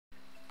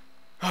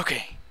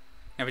Okay,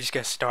 now we just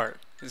gotta start.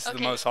 This is the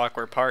Okay. most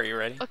awkward part. You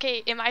ready?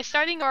 Okay, am I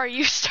starting or are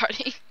you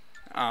starting?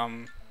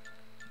 Um.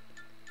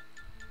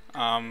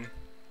 Um.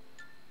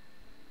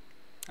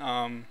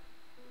 Um.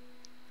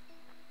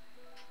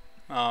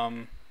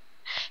 Um.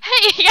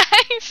 Hey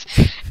guys!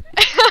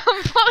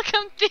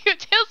 Welcome to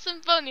Tales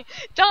Symphonia,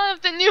 Dawn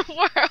of the New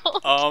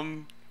World!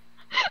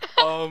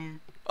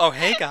 Oh,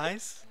 hey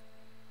guys.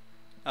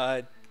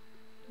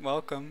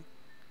 Welcome.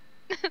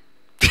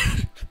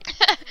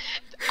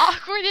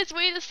 Awkwardest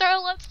way to start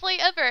a Let's Play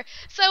ever.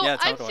 So, Yeah,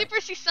 I'm totally. Super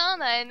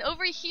Susanna, and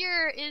over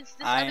here is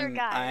this other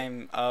guy.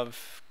 I'm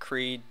of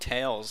Creed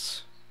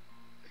Tales.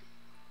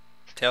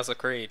 Tales of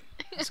Creed.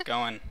 It's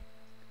going.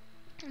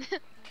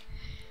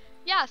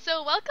 Yeah,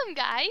 so welcome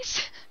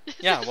guys.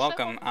 Yeah, So-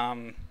 welcome.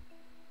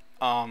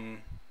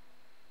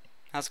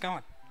 How's it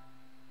going?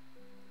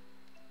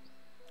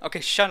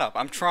 Okay, shut up.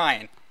 I'm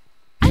trying.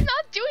 I'm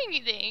not doing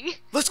anything.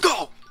 Let's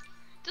go.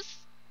 Just...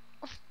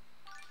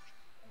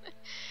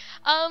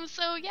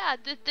 so yeah,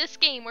 this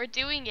game, we're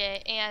doing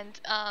it, and,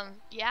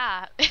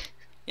 yeah.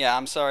 Yeah,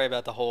 I'm sorry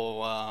about the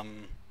whole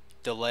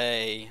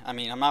delay. I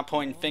mean, I'm not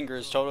pointing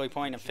fingers, totally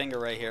pointing a finger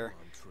right here.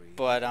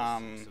 But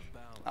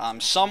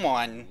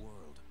someone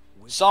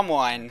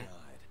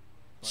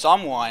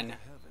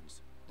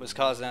was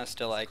causing us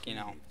to, like, you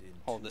know,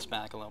 hold this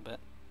back a little bit.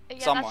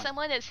 Yeah, that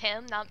someone is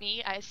him, not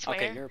me, I swear.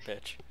 Okay, you're a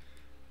bitch.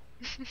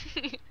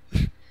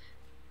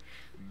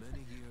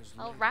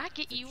 I'll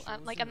racket you.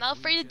 I'm not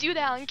afraid to do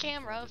that on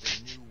camera.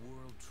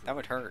 That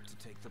would hurt.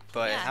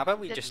 But Yeah, how about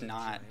we just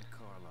not?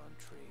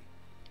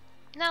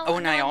 No. Oh,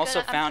 and no, I I'm also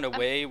gonna- found I'm- a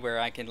way where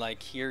I can,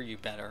 like, hear you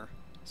better.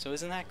 So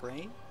isn't that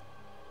great?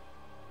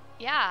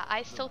 Yeah,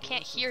 I still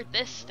can't hear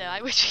this though.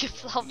 I wish we could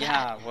solve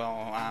Yeah, that.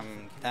 well,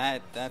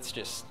 that's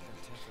just,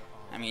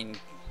 I mean,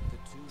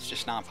 it's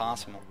just not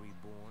possible.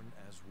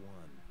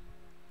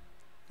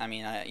 I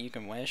mean, you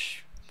can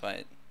wish,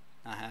 but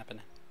not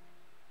happening.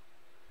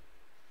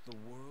 The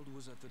world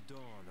was at the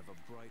dawn of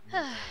a bright new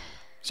era.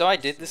 So I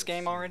did this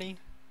game already,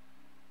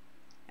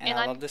 and And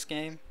I I'm- love this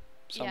game,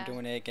 so Yeah. I'm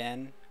doing it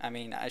again. I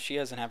mean, she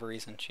doesn't have a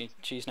reason.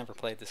 She's never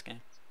played this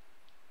game.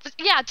 But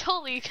yeah,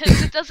 totally,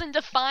 because it doesn't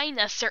define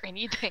us or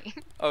anything.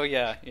 Oh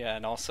yeah, yeah,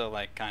 and also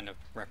like kind of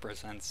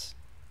represents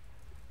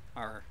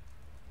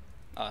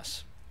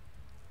us.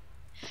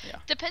 Yeah.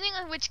 Depending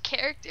on which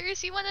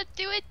characters you want to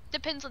do it,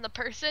 depends on the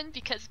person,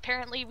 because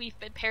apparently we've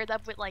been paired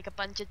up with like a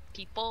bunch of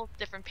people,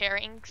 different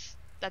pairings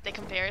that they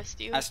compare us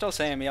to. I still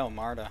say Emil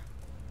Marta.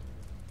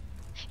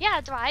 Yeah,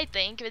 that's what I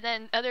think, but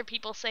then other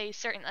people say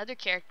certain other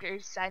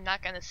characters I'm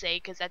not gonna say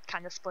because that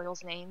kind of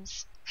spoils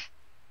names.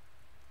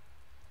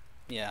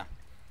 Yeah.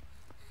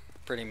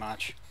 Pretty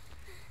much.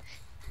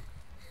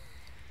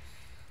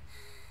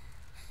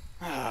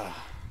 I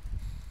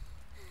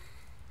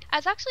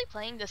was actually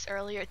playing this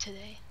earlier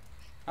today.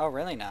 Oh,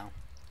 really now?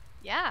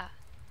 Yeah.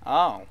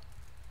 Oh.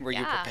 Were you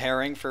Yeah.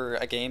 preparing for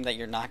a game that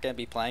you're not going to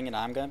be playing and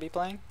I'm going to be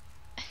playing?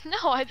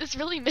 No, I just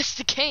really missed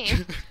the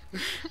game.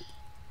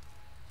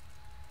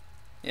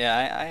 Yeah,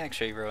 I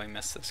actually really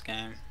missed this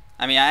game.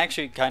 I mean, I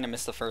actually kind of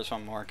missed the first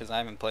one more because I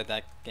haven't played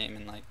that game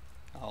in like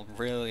a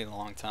really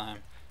long time.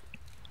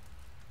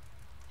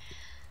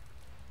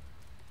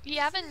 You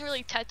haven't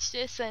really touched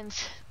it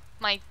since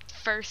my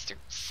first or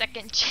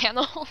second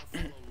channel.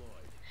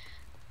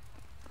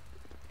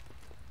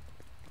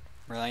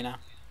 Really now?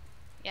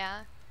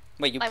 Yeah.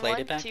 Wait, you I played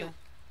want it back to- then?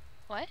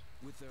 What?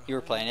 You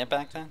were playing it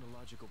back then?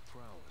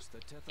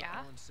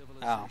 Yeah.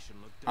 Oh.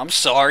 I'm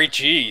sorry,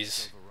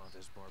 jeez.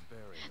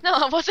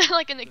 No, it wasn't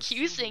like an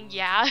accusing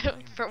yeah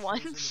for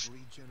once.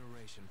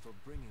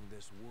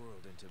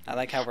 I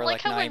like how we're Like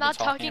like how not we're even not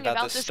talking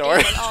about this this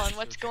story. game at all and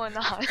what's going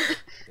on.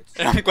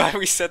 And I'm glad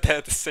we said that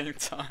at the same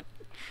time.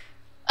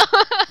 Amidst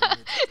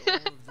all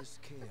of this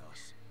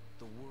chaos,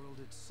 the world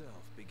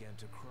itself began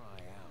to cry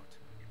out.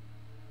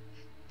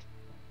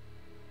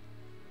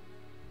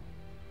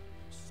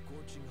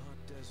 Scorching hot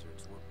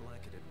deserts were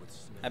blanketed with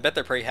snow. I bet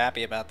they're pretty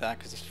happy about that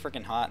because it's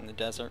freaking hot in the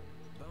desert.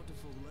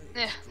 Bountiful lakes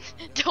Yeah,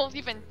 dried up don't and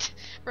even withered.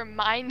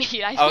 remind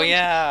me. I Oh don't-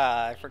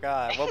 yeah, I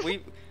forgot.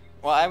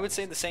 Well, I would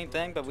say the same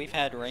thing, but we've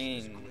had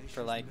rain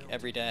for like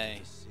every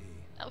day.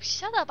 Oh,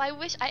 shut up! I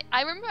wish I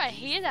remember I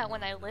hated that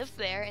when I lived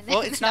there. And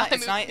Well, then it's now not I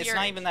it's moved not it's here.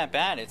 not even that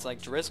bad. It's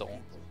like drizzle,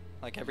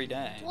 like every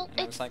day. Well, And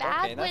I it's was like,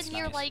 bad okay, that's when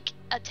you're nice. like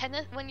a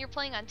tennis when you're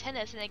playing on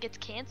tennis and it gets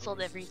canceled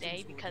every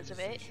day because of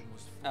it.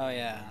 Oh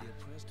yeah.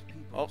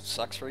 Well,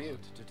 sucks for you.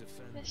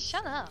 Yeah,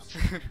 shut up.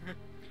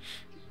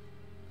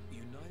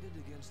 United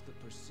against the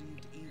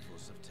perceived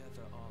evils of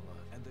Tether Allah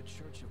and the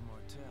Church of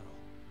Martel,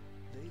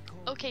 they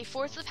called Okay,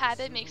 force of themselves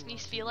habit makes me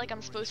feel like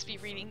I'm supposed to be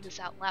reading this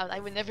out loud. I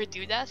would never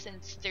do that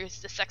since there's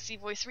the sexy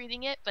voice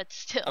reading it, but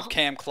still. Of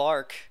Cam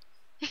Clark.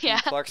 Yeah.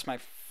 Cam Clark's my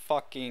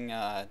fucking.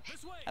 I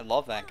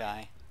love that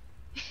guy.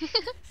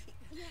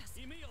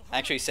 I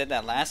actually said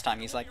that last time.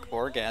 He's like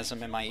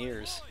orgasm in my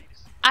ears.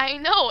 I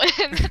know,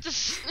 and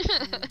that's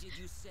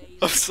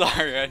I'm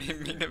sorry. I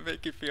didn't mean to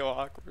make you feel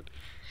awkward.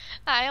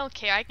 I don't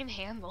care. I can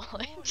handle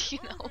it, you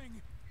know.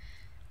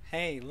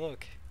 Hey,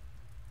 look.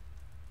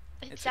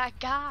 It's that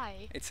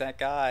guy. It's that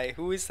guy.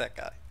 Who is that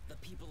guy?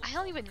 I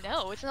don't even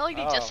know. It's not like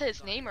they just said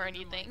his name or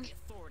anything.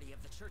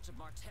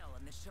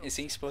 Is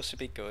he supposed to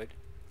be good?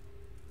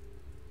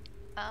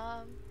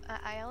 I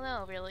don't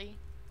know, really.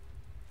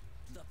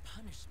 The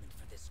punishment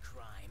for this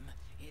crime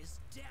is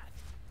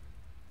death.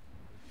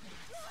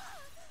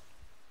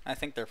 I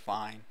think they're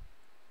fine.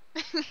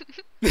 Emil,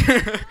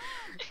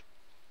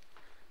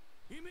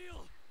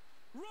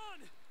 run!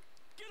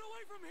 Get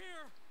away from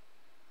here!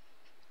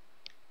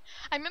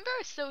 I remember I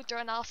was so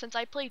thrown off since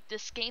I played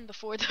this game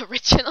before the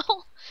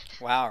original.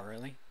 Wow,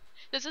 really?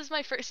 This is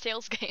my first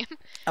Tales game.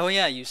 Oh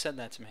yeah, you said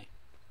that to me.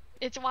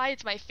 It's why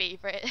it's my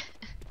favorite.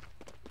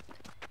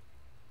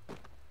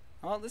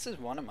 Well, this is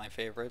one of my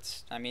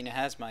favorites. I mean, it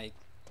has my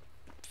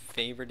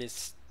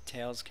favoriteest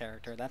Tails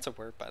character. That's a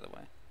word, by the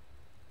way.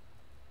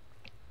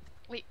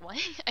 Wait, what?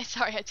 I'm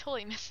sorry, I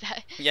totally missed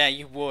that. Yeah,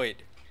 you would.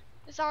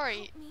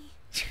 Sorry.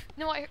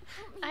 No, I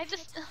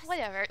just,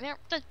 whatever.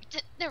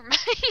 Never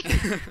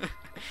mind.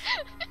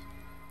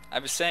 I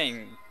was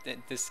saying that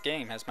this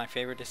game has my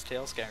favoriteest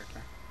Tails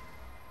character.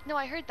 No,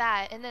 I heard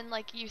that, and then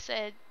like you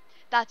said,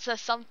 that's a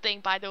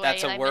something, by the way.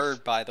 That's and a I word,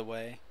 missed... by the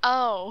way.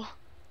 Oh.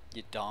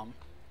 You dumb.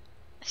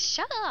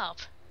 Shut up.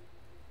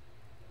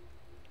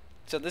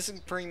 So this is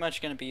pretty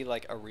much going to be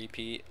like a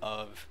repeat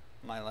of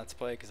my Let's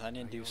Play, because I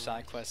didn't do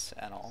side quests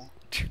at all.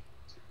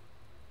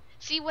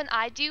 See, when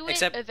I do it,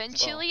 Except,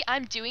 eventually, well,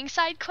 I'm doing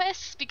side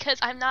quests because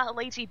I'm not a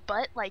lazy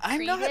butt like I'm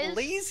Creed not is.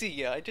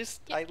 lazy. I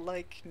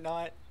like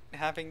not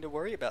having to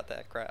worry about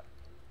that crap.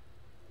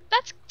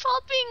 That's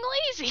called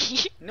being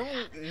lazy.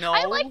 No.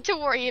 I like to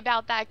worry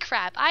about that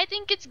crap. I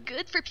think it's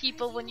good for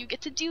people when you get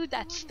to do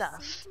that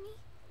stuff.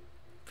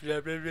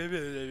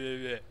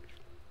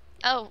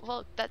 Oh,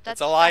 well,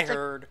 that's all I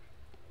heard.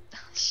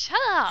 Shut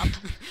up.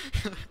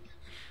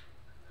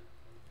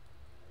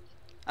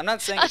 I'm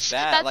not saying it's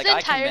bad. That's like, the I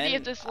entirety commend,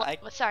 of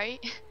this. Sorry.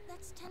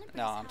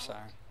 No, I'm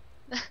sorry.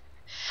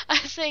 I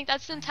was saying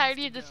that's the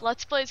entirety of this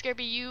Let's Play is gonna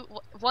be you,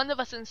 one of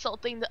us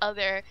insulting the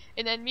other,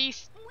 and then me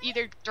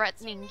either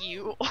threatening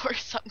you or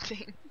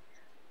something.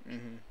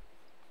 Mhm.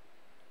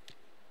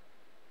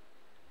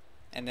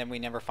 And then we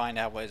never find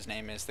out what his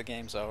name is. The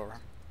game's over.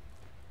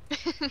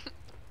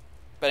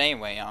 But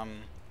anyway,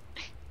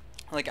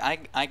 like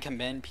I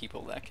commend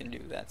people that can do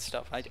that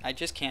stuff. I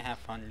just can't have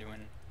fun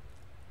doing.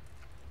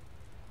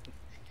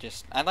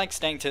 I like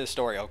staying to the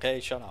story. Okay,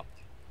 shut up.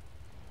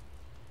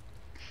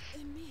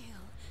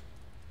 Emil,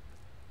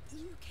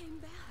 you came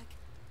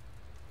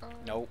back.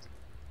 Nope.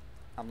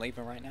 I'm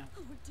leaving right now.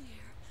 Oh dear.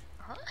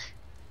 Huh?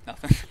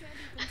 Nothing. Can't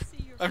even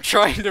see your I'm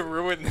trying to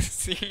ruin the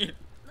scene.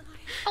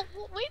 Oh,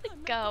 well, way to I'm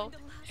not go. going to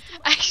last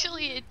forever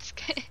Actually, here, it's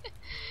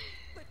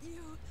but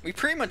you We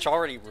pretty much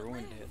already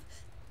ruined it.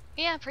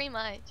 yeah, pretty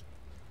much.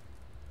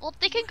 Well,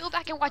 they can go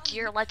back and watch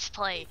your Let's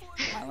Play.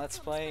 My Let's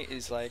Play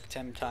is like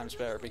 10 times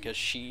better because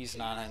she's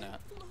not in it.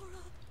 Flora,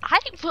 I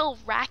will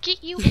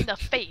racket you in the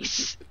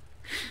face.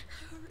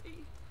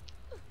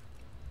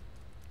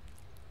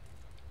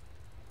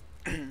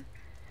 hurry.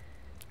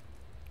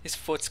 His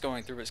foot's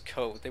going through his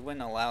coat. They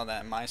wouldn't allow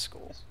that in my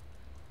school.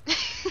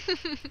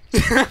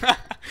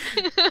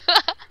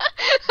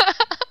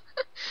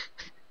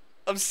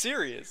 I'm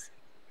serious.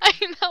 I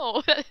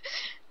know.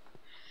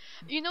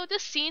 You know,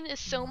 this scene is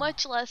so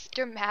much less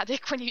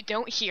dramatic when you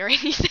don't hear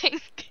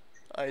anything.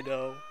 I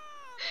know.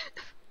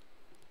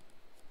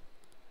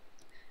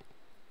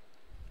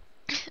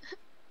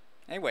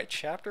 Anyway,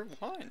 chapter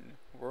 1.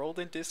 World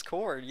in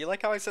Discord. You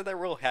like how I said that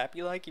real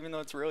happy like, even though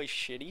it's really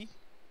shitty?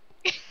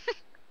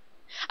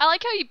 I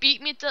like how you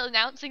beat me to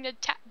announcing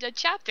the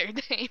chapter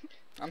name.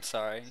 I'm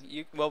sorry.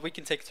 Well, we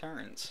can take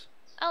turns.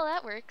 Oh,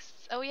 that works.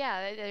 Oh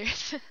yeah,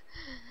 there's.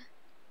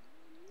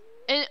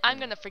 And I'm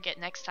gonna forget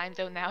next time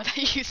though. Now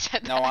that you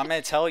said No, that. I'm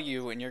gonna tell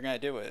you and you're gonna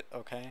do it,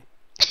 okay?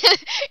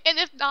 And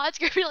if not, it's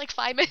gonna be like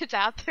 5 minutes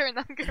after, and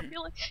I'm gonna be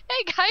like,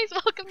 "Hey guys,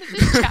 welcome to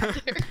this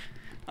chapter."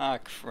 Ah,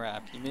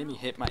 crap. You made me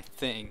hit my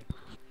thing.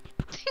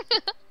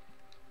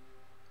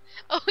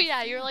 Oh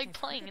yeah, you're like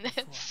playing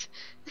this.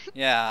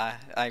 Yeah,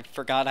 I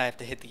forgot I have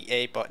to hit the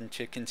A button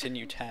to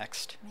continue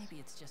text. Maybe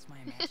it's just my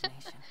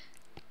imagination.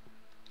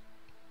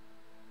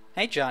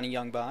 Hey, Johnny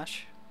Young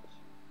Bosch.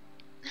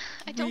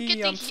 I don't get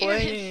to I'm hear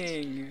it.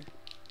 playing.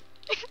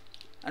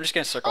 I'm just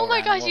gonna circle Oh my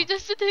around. gosh, Well, you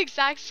just did the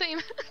exact same.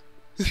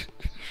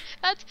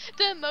 That's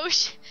the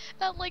emotion.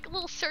 That like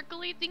little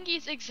circly thingy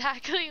is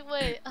exactly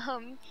what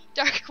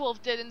Dark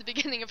Wolf did in the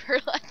beginning of her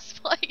Let's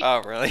Play.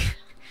 Oh, really?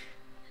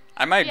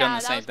 I might have done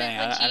the that same was thing.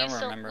 when I she don't used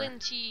to- remember. When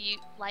she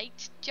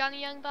liked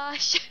Johnny Young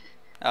Bosch.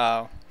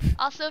 Oh,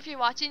 Also, if you're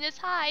watching this,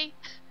 hi.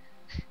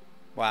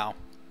 wow.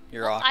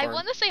 You're Well, awkward. I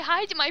want to say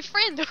hi to my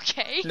friend,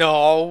 okay?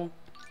 No.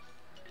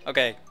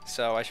 Okay,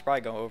 so I should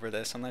probably go over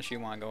this, unless you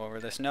want to go over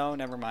this. No,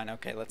 never mind.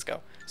 Okay, let's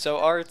go. So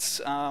art's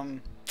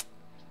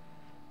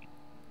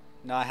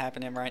not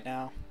happening right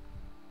now.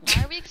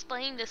 Why are we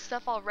explaining this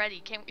stuff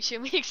already?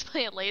 Should we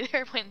explain it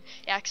later when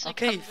it actually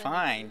Okay, comes in?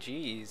 fine.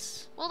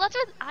 Jeez. Well, that's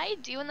what I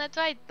do, and that's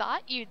what I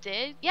thought you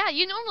did. Yeah,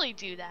 you normally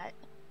do that.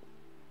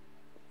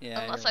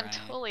 Yeah, Unless you're I'm right.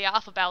 totally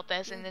off about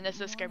this, and then this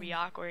is gonna be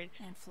awkward.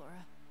 Aunt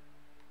Flora.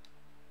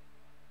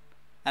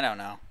 I don't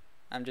know.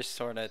 I'm just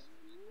sort of.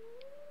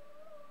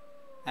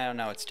 I don't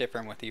know. It's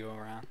different with you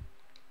around.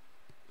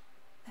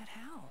 That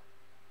how?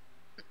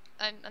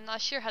 I'm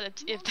not sure how to.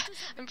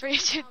 I'm pretty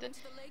sure that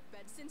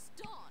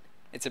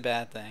It's a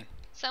bad thing.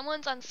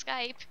 someone's on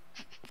Skype.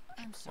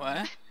 I'm sorry.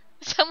 What?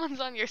 Someone's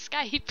on your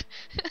Skype.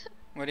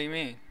 What do you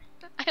mean?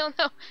 I don't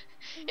know.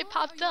 It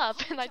popped up,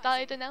 and I thought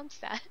I'd announce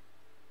that.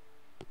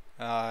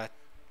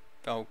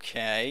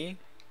 Okay.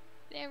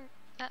 There,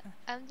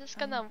 I'm just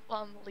gonna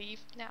leave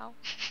now.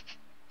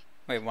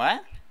 Wait,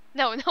 what?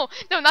 No,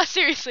 not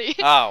seriously.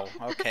 Oh,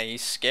 okay. You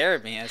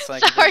scared me. It's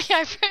like. Sorry,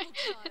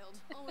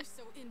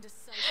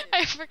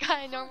 I forgot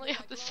I normally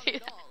have to say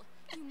that.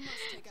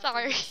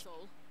 Sorry.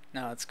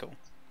 No, it's cool.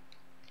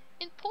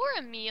 And poor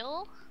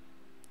Emil.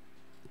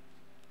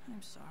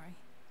 I'm sorry.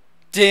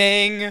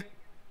 Ding!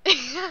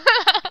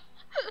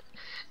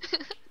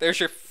 There's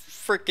your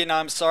freaking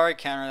I'm sorry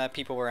counter that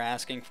people were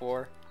asking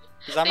for.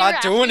 Because I'm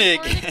not doing it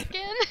again.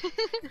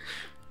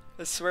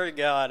 I swear to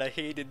God, I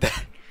hated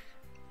that.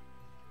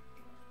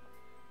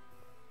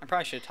 I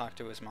probably should talk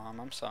to his mom.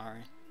 I'm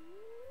sorry.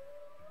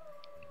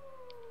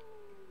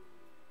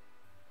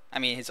 I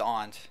mean, his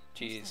aunt.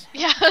 Jeez.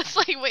 Yeah, it's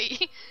like,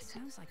 wait.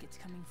 Sounds like it's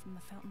coming from the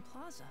Fountain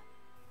Plaza.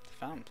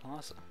 Fountain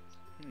Plaza.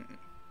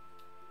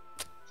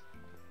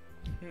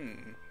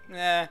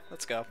 Nah,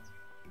 let's go.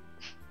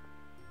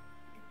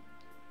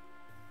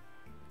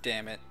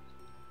 Damn it.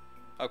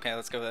 Okay,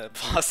 let's go to the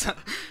plaza.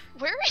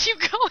 Where are you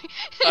going?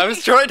 I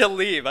was trying to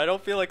leave. I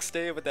don't feel like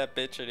staying with that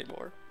bitch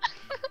anymore.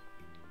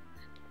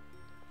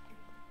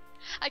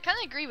 I kind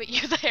of agree with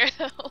you there,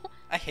 though.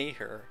 I hate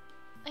her.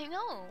 I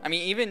know. I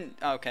mean, even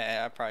okay.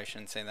 I probably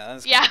shouldn't say that.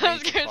 That's Yeah, kinda I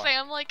was way too gonna far. say,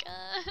 I'm like,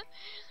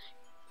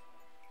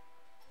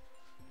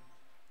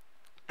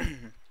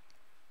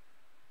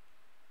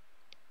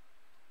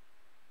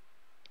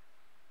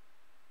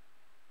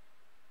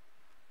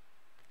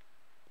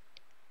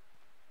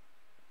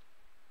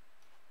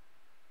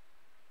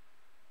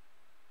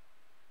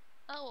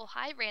 Oh, well,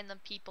 hi, random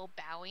people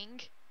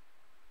bowing.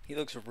 He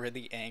looks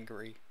really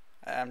angry.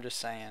 I'm just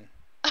saying.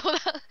 Oh,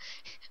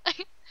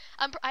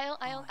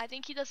 I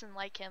think he doesn't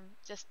like him.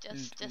 Just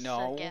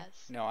No, a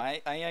guess. no.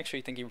 I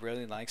actually think he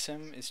really likes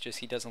him. It's just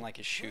he doesn't like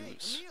his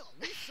shoes. Hey, Emil,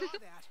 we saw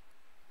that.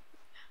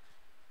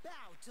 Bow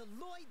to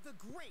Lloyd the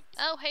Great.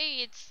 Oh,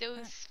 hey, it's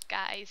those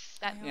guys.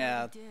 That I Yeah.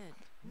 already did.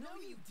 No,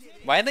 you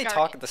didn't. Why do they Darn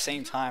talk it. at the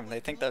same time? They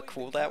think they're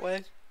cool that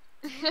way?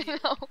 I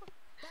know.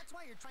 That's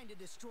why you're trying to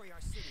destroy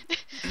our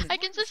city. I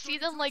can just see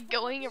them like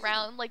going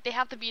around like they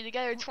have to be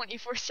together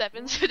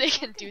 24/7 so they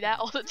can do that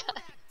all the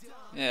time.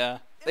 Yeah.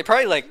 They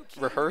probably like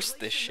rehearsed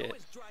this shit.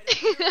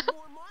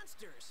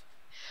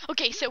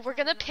 Okay, so we're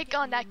gonna pick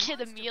on that kid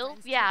Emil.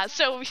 Yeah,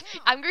 so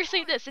I'm gonna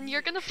say this and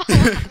you're gonna follow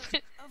up.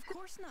 Of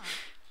course not.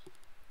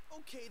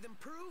 Okay, then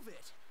prove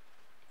it.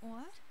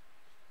 What?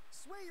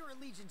 Swear your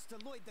allegiance to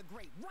Lloyd the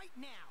Great right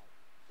now.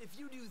 If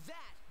you do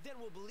that, then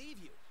we'll believe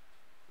you.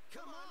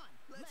 Come on,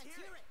 let's hear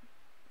it.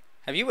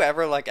 Have you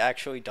ever like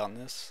actually done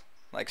this?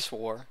 Like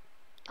swore?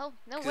 Oh,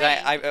 no 'Cause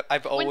way.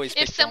 I've always If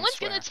picked don't someone's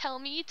swear. gonna tell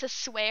me to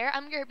swear,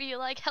 I'm gonna be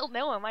like, hell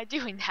no, am I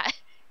doing that?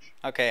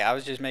 Okay, I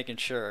was just making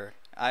sure.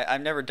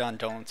 I've never done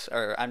don'ts,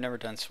 or I've never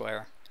done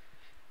swear.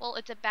 Well,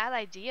 it's a bad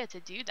idea to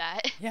do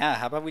that. Yeah,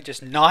 how about we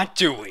just not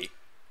do it?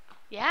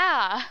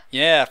 Yeah.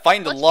 Yeah,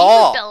 find the Let's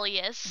law! be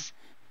rebellious.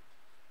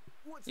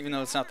 What's Even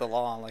though it's not the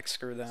law, like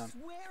screw them.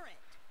 Swear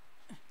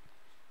it.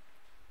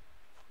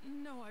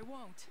 No, I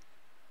won't.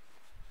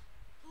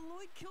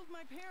 Lloyd killed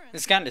my parents.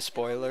 It's kind of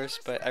spoilers,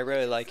 but I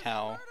really like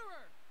how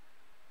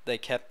they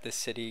kept the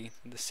city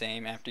the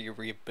same after you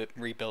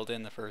rebuild it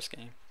in the first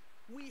game.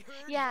 We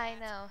heard Yeah, I that.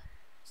 know.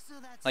 So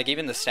that's Like how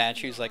even the you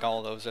statues, feel, like huh?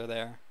 all those are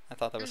there. I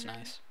thought that was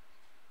nice.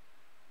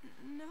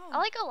 No. I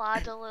like a lot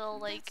of the little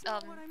like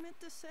That's not what I meant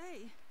to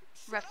say.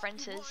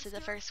 references to the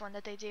first one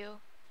that they do.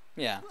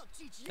 Yeah, We'll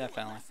teach you a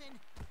definitely. lesson.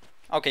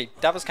 Okay,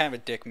 that was kind of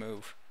a dick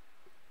move.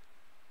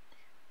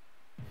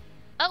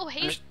 Oh,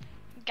 hey, Just-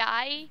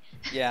 guy.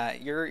 Yeah,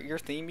 your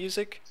theme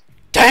music?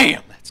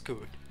 Damn, that's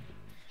good.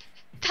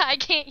 I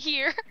can't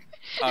hear.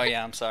 Oh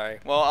yeah, I'm sorry.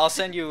 Well, I'll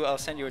send you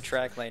a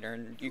track later,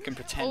 and you can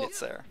pretend Oh. it's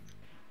there,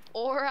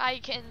 Or I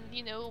can,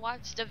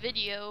 watch the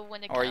video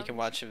when it comes. or you can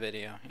watch a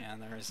video. Yeah,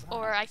 there is. That.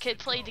 Or I could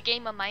play the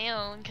game on my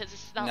own because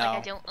it's not like I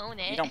No. don't own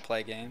it. You don't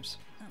play games.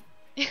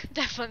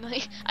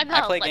 Definitely. I'm I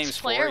not play a Let's games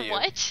for player. you.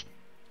 What?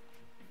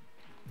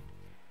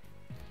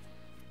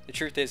 The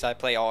truth is, I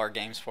play all our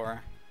games for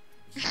her.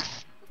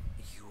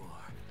 You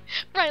are.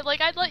 Right,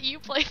 like I'd let you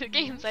play the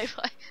games I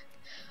play.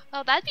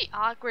 Oh, that'd be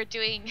awkward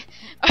doing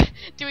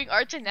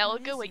Arts and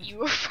Elga when you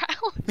were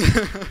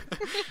around.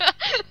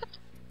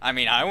 I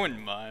mean, I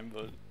wouldn't mind,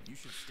 but You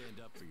should stand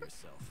up for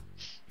yourself.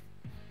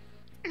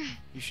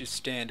 you should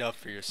stand up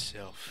for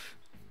yourself.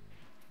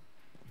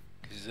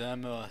 'Cause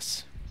I'm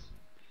us.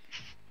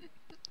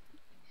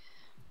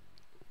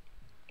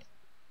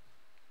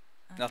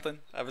 Nothing?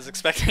 I was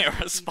expecting a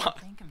response.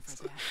 Thank him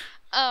for that.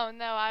 Oh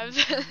no, I was.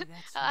 Maybe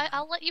that's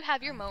I'll let you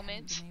have your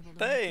moment. Been able to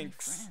make any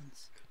Thanks.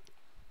 friends.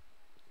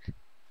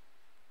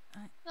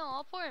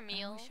 Oh, poor I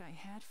Emil. wish I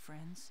had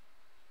friends,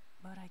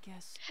 but I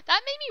guess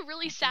That made me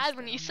really I guess sad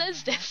when he that'll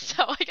says never this.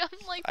 So like,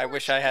 I'm like, I poor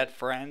wish I had kid.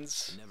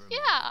 friends.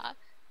 Yeah.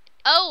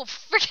 Oh,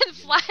 freaking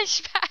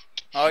flashback.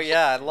 Oh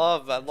yeah, I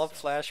love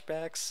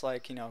flashbacks.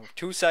 Like, you know,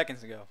 2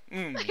 seconds ago.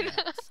 Yeah,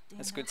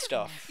 that's stand good up for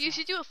stuff. You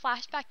should do a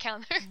flashback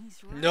counter. myself.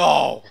 He's right.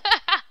 No,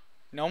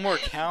 no more I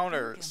should thank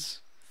counters.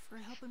 him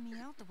for helping me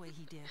out the way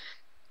he did.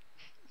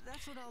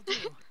 That's what I'll do.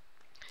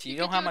 Do you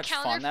You know could how do a much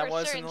counter fun that for a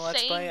was in certain the Let's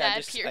saying Play? that I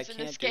appears in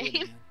can't this do it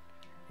game. again.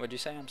 What'd you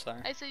say? I'm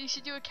sorry. I said you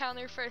should do a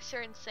counter for a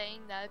certain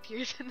saying that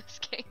appears in this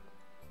game.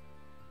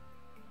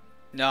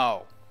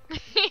 No.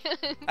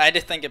 I had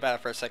to think about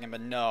it for a second,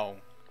 but no.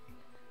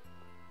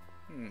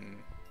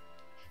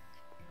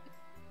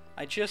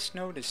 I just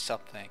noticed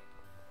something.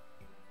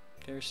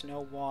 There's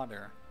no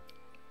water.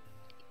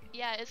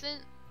 Yeah,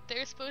 isn't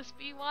there supposed to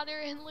be water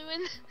in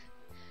Lewin?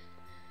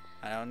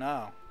 I don't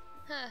know.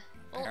 Huh.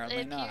 Well, Apparently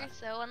it appears not.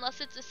 so,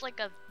 unless it's just like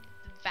a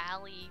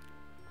valley.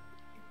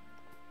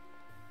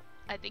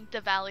 I think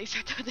the valleys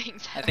are the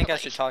things that I think are I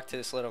should like- talk to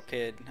this little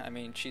kid. I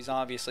mean, she's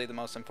obviously the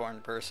most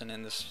important person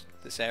in this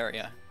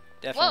area.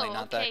 Definitely Whoa,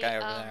 not okay, that guy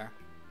over there.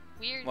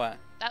 Weird. What?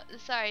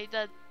 Sorry,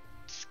 the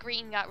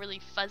screen got really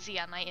fuzzy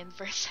on my end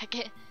for a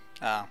second.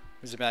 Oh,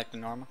 is it back to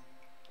normal?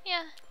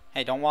 Yeah.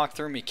 Hey, don't walk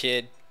through me,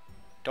 kid.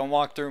 Don't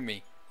walk through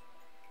me.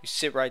 You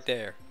sit right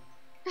there.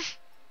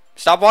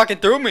 Stop walking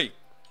through me!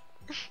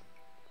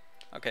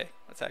 Okay,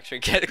 let's actually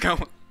get it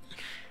going.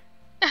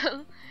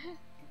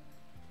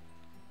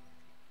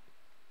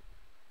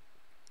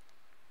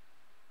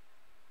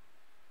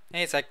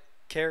 Hey, it's that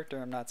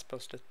character I'm not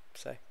supposed to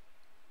say.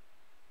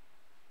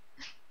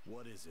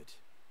 What is it?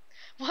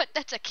 What?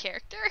 That's a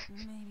character?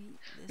 Maybe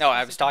this No,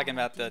 I is was a talking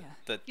bad about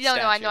the idea. No,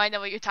 statue. I know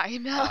what you're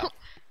talking about. Oh.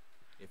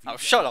 If Oh, you've got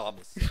shut nothing up.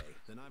 to say,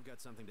 then I've got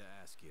something to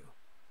ask you.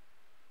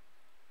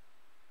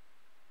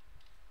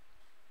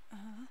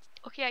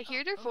 Okay, I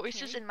hear their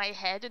voices Okay. in my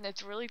head and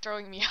it's really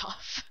throwing me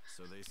off.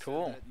 So they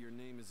Cool. said that your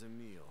name is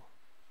Emil.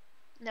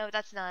 No,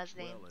 that's not his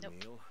name. Well, Nope.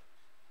 Emil,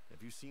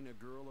 have you seen a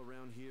girl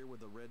around here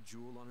with a red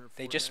jewel on her forehead?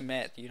 They just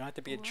met. You don't have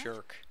to be a What?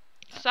 jerk.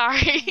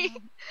 Sorry.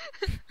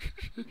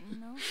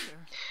 No, sir.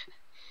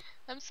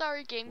 I'm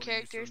sorry, game What are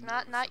you so characters.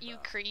 nervous Not you,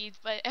 about? Creed,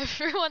 but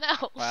everyone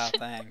else. Wow,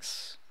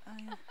 thanks. I,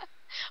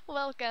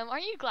 Welcome.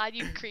 Aren't you glad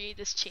you created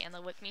this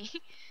channel with me?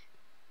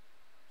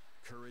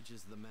 Courage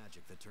is the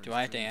magic that turns Do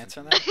I have to dreams answer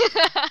into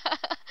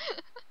that?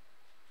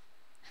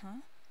 huh?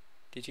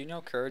 Did you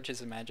know courage is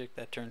the magic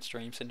that turns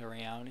dreams into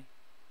reality?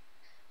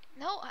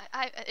 No,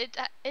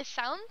 it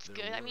sounds Their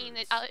good. I mean,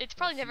 words, it's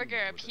probably a never human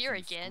gonna with a appear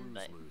few again,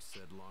 screws but loose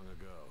said long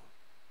ago.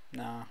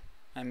 No.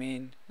 I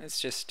mean, it's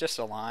just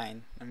a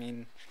line. I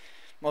mean,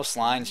 most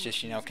lines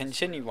just, you know,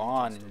 continue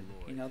on and,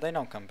 you know, they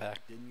don't come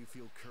back. Didn't you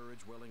feel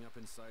courage welling up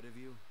inside of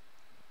you?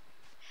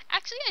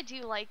 actually, I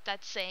do like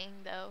that saying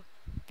though.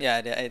 Yeah,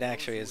 it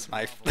actually is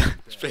my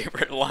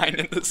favorite line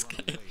in this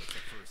game.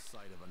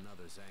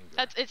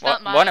 It's One-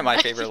 not mine. one of my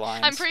favorite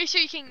lines. I'm pretty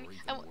sure you can. Or even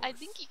I worse.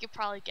 think you could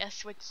probably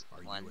guess which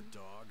Are one. you a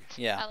dog?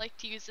 Yeah, I like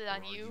to use it Or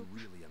on are you.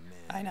 really a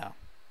man? I know.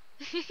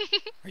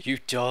 Are you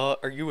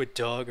Are you a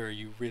dog or are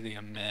you really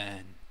a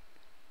man?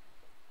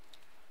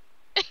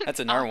 That's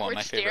another one of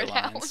my Awkward stare favorite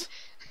down. lines.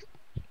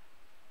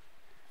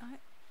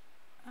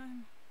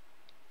 I'm.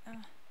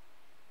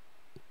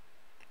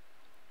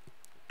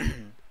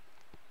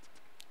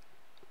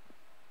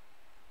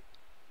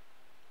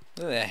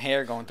 Look at that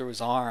hair going through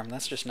his arm.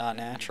 That's just not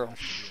natural. You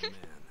have to be a man,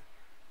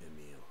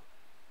 Emil.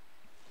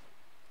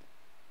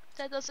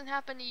 That doesn't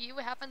happen to you.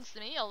 It happens to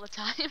me all the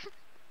time.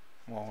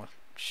 Well,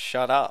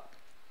 shut up.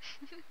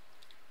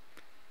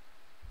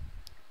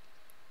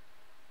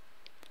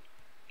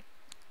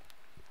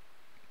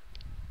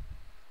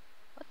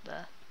 What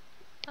the?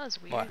 That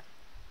was weird. What?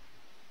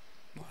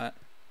 What?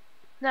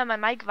 No, my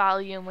mic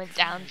volume went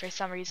down for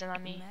some reason on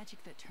The me.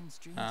 magic that turns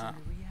dreams Ah.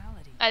 into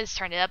reality. I just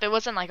turned it up. It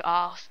wasn't like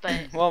off,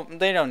 but Well,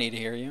 they don't need to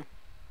hear you.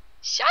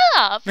 shut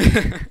up.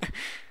 I'm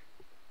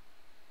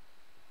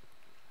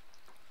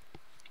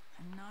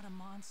not a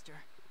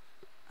monster.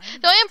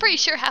 Though I am pretty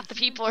sure half the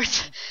people are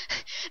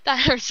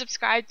that are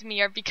subscribed to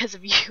me are because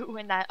of you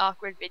in that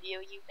awkward video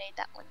you made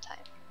that one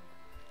time.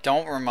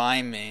 Don't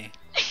remind me.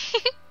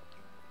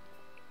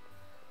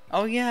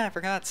 Oh yeah, I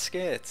forgot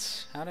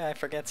skits. How did I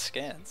forget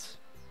skits?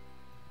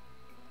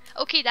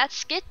 Okay, that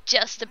skit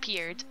just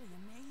appeared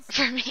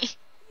for me. Are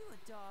you a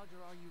dog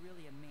or are you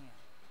really a man?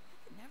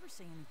 I could never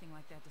say anything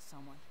like that to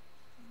someone.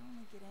 They'd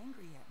only get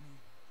angry at me.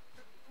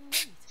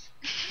 Wait.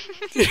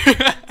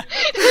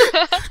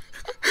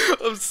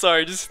 I'm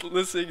sorry, just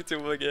listening to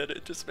him again,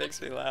 it just makes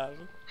me laugh.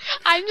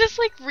 I'm just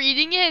like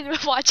reading it and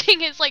watching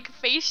his like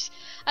face.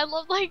 I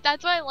love like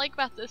that's what I like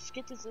about the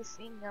skits is just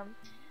seeing them.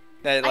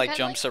 That it, I like kinda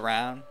jumps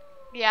around.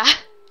 Yeah.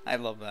 I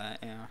love that,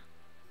 yeah.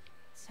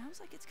 Sounds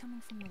like it's coming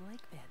from the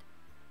lake bed.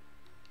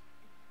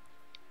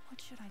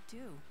 What should I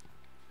do?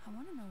 I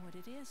want to know what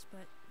it is,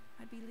 but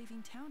I'd be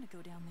leaving town to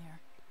go down there.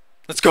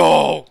 Let's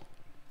go!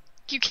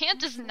 You can't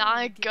just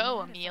not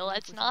go, Emil.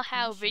 That's not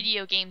how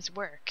video games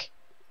work.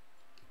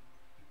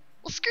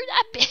 Well, screw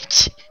that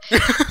bitch.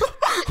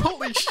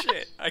 Holy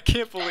shit! I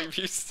can't believe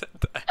you said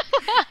that.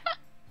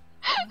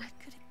 What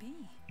could it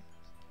be?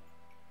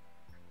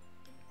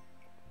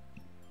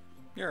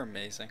 You're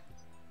amazing.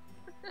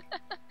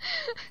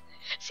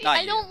 See, Not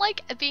I you. don't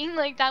like being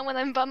like that when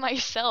I'm by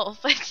myself.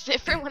 It's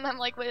different when I'm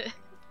like with.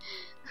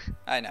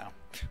 I know.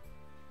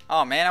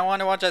 Oh man, I want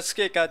to watch that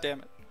skit. God damn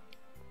it.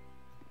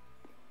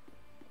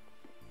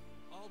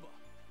 Alba,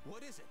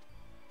 what is it?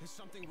 Is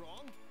something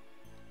wrong?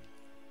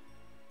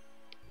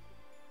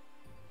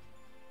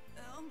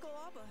 Uncle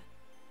Abba.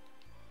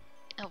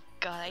 Oh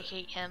god, I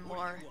hate him What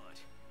more. do you want?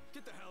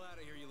 Get the hell out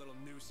of here, you little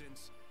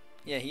nuisance.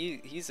 Yeah,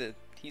 he's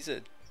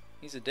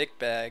a dick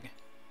bag.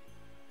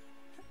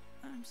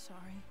 I'm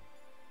sorry.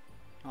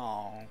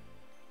 Oh.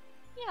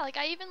 Yeah, like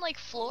I even like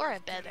Flora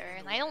better,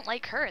 and I don't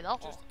like her at all.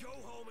 Just go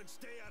home and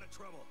stay out of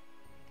trouble.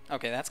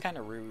 Okay, that's kind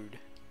of rude.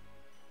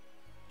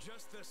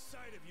 Just the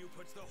sight of you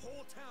puts the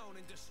whole town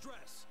in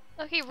distress.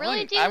 Okay,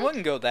 really, dude? I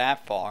wouldn't go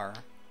that far.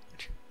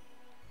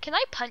 Can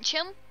I punch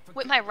him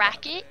with my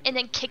racket and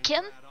then kick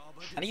him?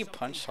 How do you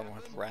punch someone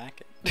with a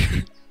racket?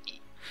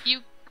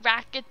 You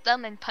racket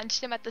them and punch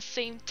them at the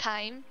same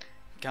time?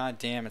 God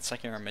damn, it's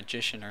like you're a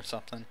magician or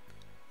something.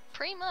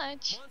 Pretty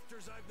much.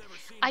 Monsters I've never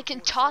seen I can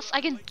before toss, show I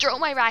up can like throw you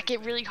my and racket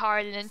take really down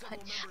hard and then all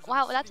punch. members of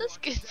Wow, the that's as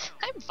Secret good. Town.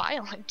 I'm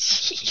violent,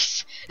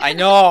 jeez. I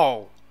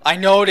know! I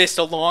noticed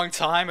a long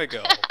time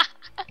ago.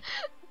 I'm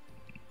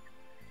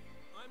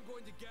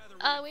going to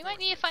gather We might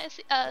need to find a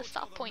reinforcements.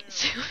 stop Go point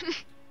tell the soon.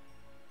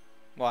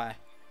 Why?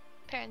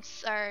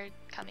 Parents are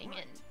coming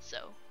in,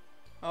 so.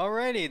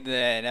 Alrighty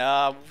then,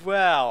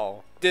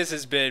 well, this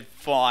has been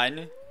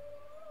fun.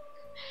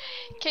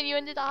 Can you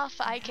end it off?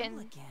 I Hell can.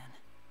 again.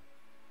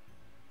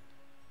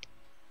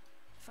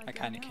 If I go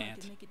kinda now,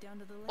 can't. could make it down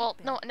to the lake Well,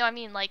 bed. no, I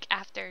mean like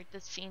after the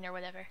scene or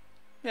whatever.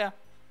 Yeah.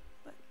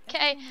 But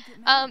Okay. everyone will get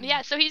mad at me.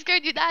 Yeah. So he's gonna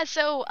do that.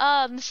 So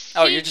Oh,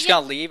 see you're just ya-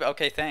 gonna leave?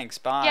 Okay, thanks,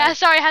 bye. Yeah,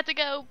 sorry, I had to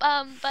go.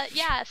 But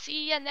yeah,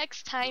 see ya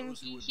next time.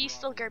 Those who would He's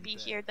still grovel gonna be in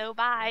here bed though. or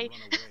Bye. run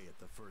away at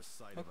the first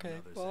sight of Okay,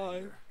 another's bye.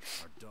 anger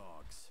are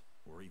dogs,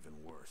 or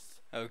even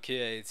worse.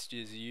 Okay, it's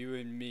just you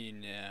and me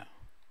now.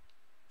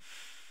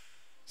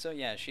 So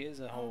yeah, she has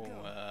a whole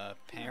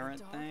parent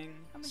dog. thing.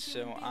 I'm a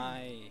So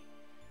human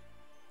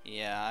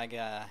yeah, I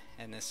gotta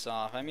end this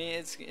off. I mean,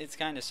 it's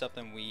kind of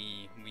something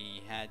we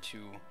had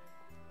to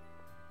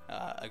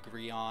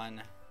agree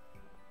on.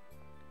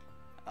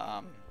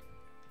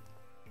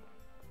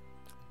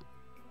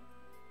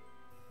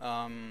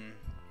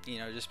 You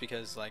know, just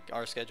because like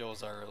our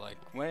schedules are like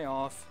way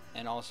off,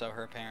 and also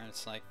her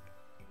parents like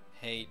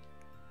hate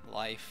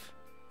life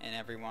and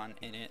everyone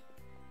in it.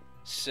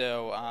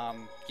 So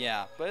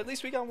yeah, but at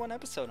least we got one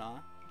episode on.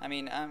 I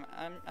mean,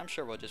 I'm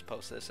sure we'll just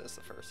post this as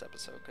the first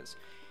episode because,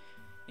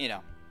 you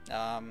know,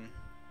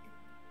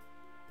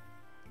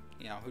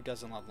 who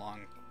doesn't love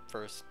long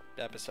first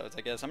episodes?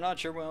 I guess I'm not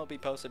sure when it'll be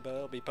posted, but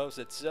it'll be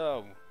posted.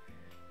 So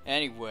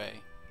anyway,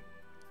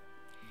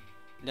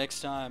 next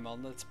time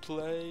on Let's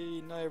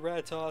Play Night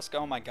Rat Task.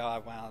 Oh my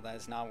God! Wow, that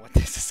is not what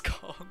this is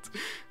called.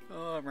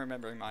 Oh, I'm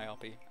remembering my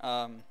LP.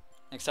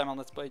 Next time on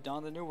Let's Play Dawn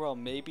of the New World,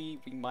 maybe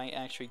we might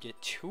actually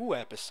get 2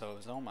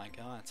 episodes. Oh my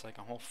God, it's like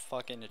a whole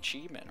fucking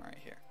achievement right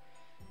here.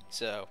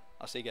 So,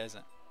 I'll see you guys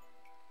then.